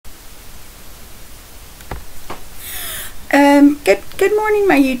Good morning,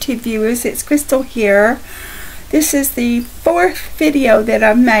 my YouTube viewers. It's Crystal here. This is the fourth video that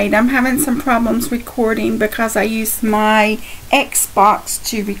I've made. I'm having some problems recording because I use my Xbox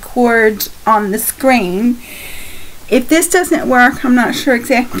to record on the screen. If this doesn't work, I'm not sure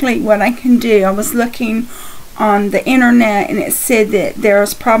exactly what I can do. I was looking on the internet and it said that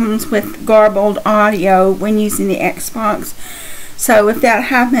there's problems with garbled audio when using the Xbox. So if that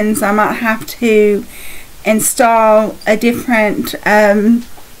happens, I might have to install a different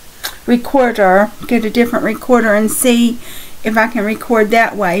recorder, get a different recorder and see if I can record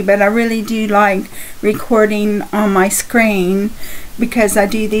that way. But I really do like recording on my screen because I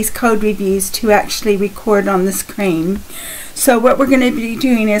do these code reviews to actually record on the screen. So what we're going to be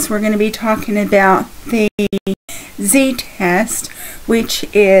doing is we're going to be talking about the z-test, which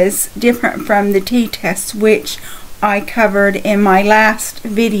is different from the t-test, which I covered in my last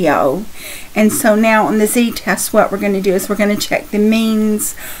video. And so now on the z-test, what we're going to do is we're going to check the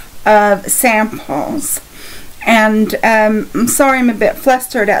means of samples. And I'm sorry I'm a bit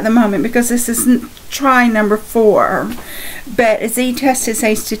flustered at the moment because this is try number 4. But a z-test is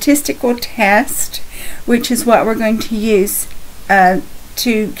a statistical test, which is what we're going to use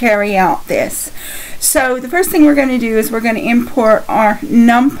to carry out this. So the first thing we're going to do is we're going to import our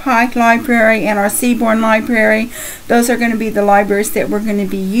numpy library and our seaborn library. Those are going to be the libraries that we're going to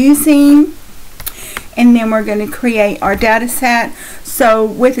be using. And then we're going to create our data set. So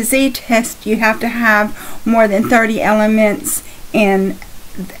with a z-test, you have to have more than 30 elements in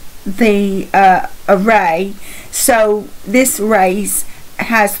the array. So this array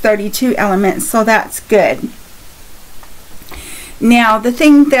has 32 elements, so that's good. Now the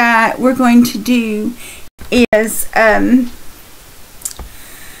thing that we're going to do is I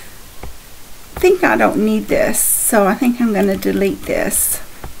think I don't need this, so I think I'm going to delete this.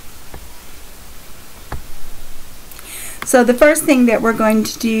 So the first thing that we're going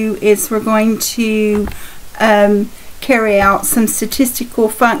to do is we're going to carry out some statistical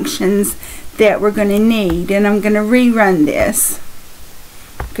functions that we're going to need, and I'm going to rerun this.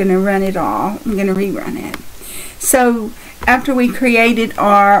 I'm going to run it all. I'm going to rerun it. So after we created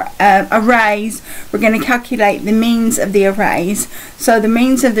our arrays, we're going to calculate the means of the arrays. So the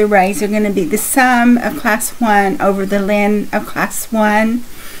means of the arrays are going to be the sum of class 1 over the len of class 1,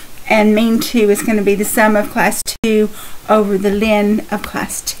 and mean 2 is going to be the sum of class 2 over the len of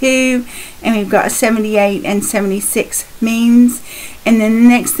class 2, and we've got 78 and 76 means. And then the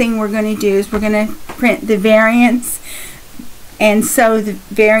next thing we're going to do is we're going to print the variance. And so the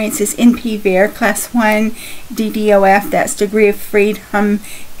variance is np-var class 1 DDOF, that's degree of freedom,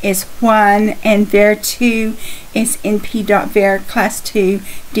 is 1, and var 2 is np.var class 2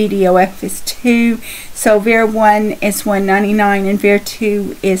 DDOF is 2. So var 1 is 199 and var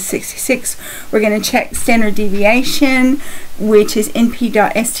 2 is 66. We're going to check standard deviation, which is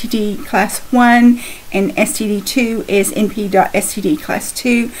np.std class 1, and std2 is np.std class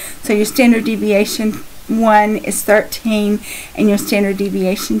 2. So your standard deviation 1 is 13 and your standard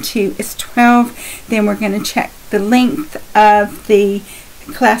deviation 2 is 12. Then we're going to check the length of the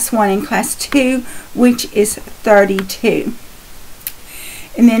class 1 and class 2, which is 32.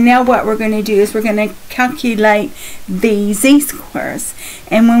 And then now what we're going to do is we're going to calculate the z-scores.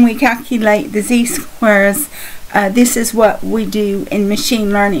 And when we calculate the z-scores, this is what we do in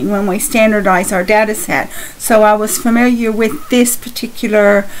machine learning when we standardize our data set. So I was familiar with this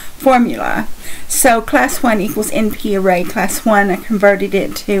particular formula. So class 1 equals np array class 1. I converted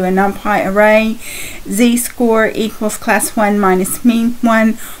it to a numpy array. Z-score equals class 1 minus mean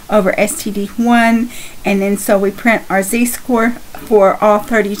 1 over std1. And then so we print our z-score for all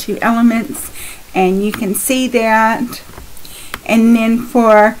 32 elements. And you can see that. And then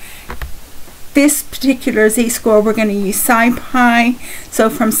for this particular z-score, we're going to use scipy. So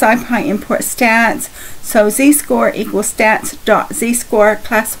from scipy import stats. So z-score equals stats.z-score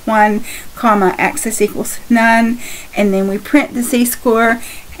class 1, comma, axis equals none. And then we print the z-score.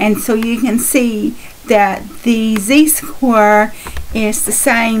 And so you can see that the z-score is the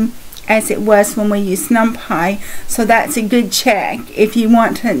same as it was when we used numpy. So that's a good check if you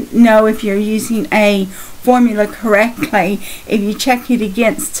want to know if you're using a formula correctly. If you check it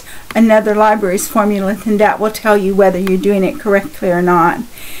against another library's formula, then that will tell you whether you're doing it correctly or not.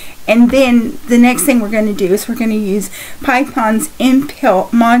 And then the next thing we're going to do is we're going to use Python's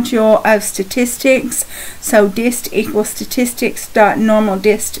input module of statistics. So dist equals statistics.normal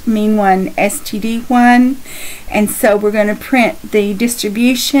dist mean1 std1. And so we're going to print the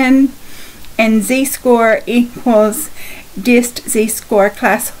distribution, and z-score equals dist z-score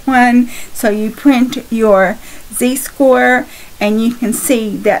class 1. So you print your z-score, and you can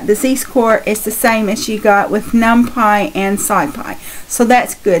see that the z-score is the same as you got with numpy and scipy. So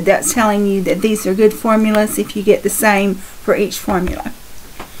that's good. That's telling you that these are good formulas if you get the same for each formula.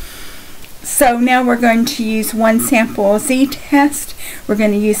 So now we're going to use one sample z-test. We're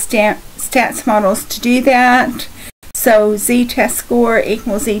going to use statsmodels to do that. So z-test score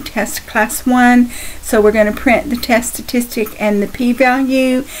equals z-test class 1. So we're going to print the test statistic and the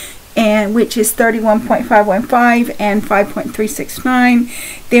p-value, and which is 31.515 and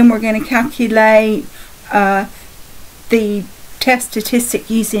 5.369. Then we're going to calculate the test statistic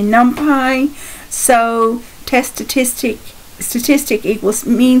using numpy. So test statistic equals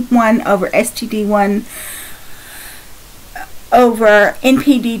mean 1 over std1 over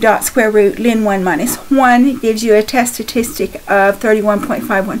npd dot square root ln 1 minus 1 gives you a test statistic of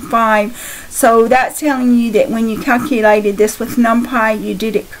 31.515. So that's telling you that when you calculated this with numpy, you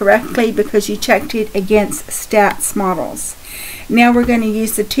did it correctly because you checked it against statsmodels. Now we're going to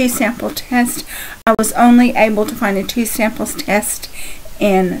use the 2-sample test. I was only able to find a 2 samples test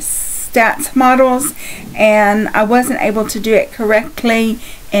in statsmodels, and I wasn't able to do it correctly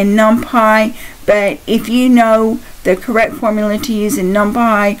in numpy. But if you know the correct formula to use in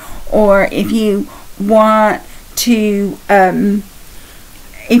numpy, or if you want to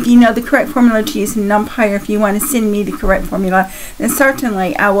if you know the correct formula to use in numpy, or if you want to send me the correct formula, then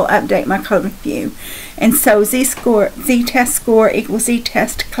certainly I will update my code review. And so z-test score equals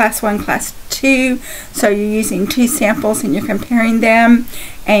z-test class 1 class 2. So you're using 2 samples and you're comparing them,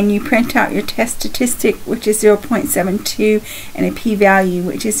 and you print out your test statistic, which is 0.72, and a p-value,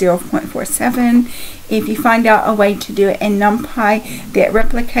 which is 0.47. If you find out a way to do it in numpy that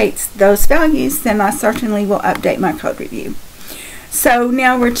replicates those values, then I certainly will update my code review. So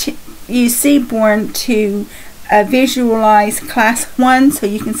now we're to use Seaborn to visualize class 1, so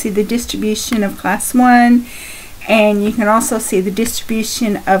you can see the distribution of class 1, and you can also see the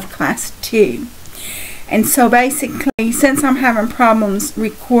distribution of class 2. And so basically, since I'm having problems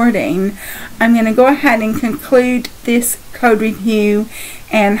recording, I'm going to go ahead and conclude this code review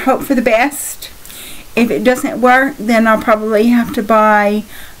and hope for the best. If it doesn't work, then I'll probably have to buy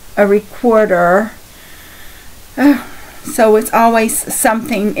a recorder. So it's always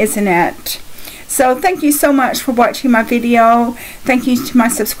something, isn't it? So thank you so much for watching my video. Thank you to my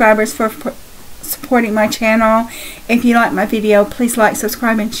subscribers for supporting my channel. If you like my video, please like,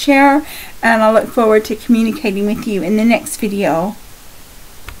 subscribe, and share. And I look forward to communicating with you in the next video.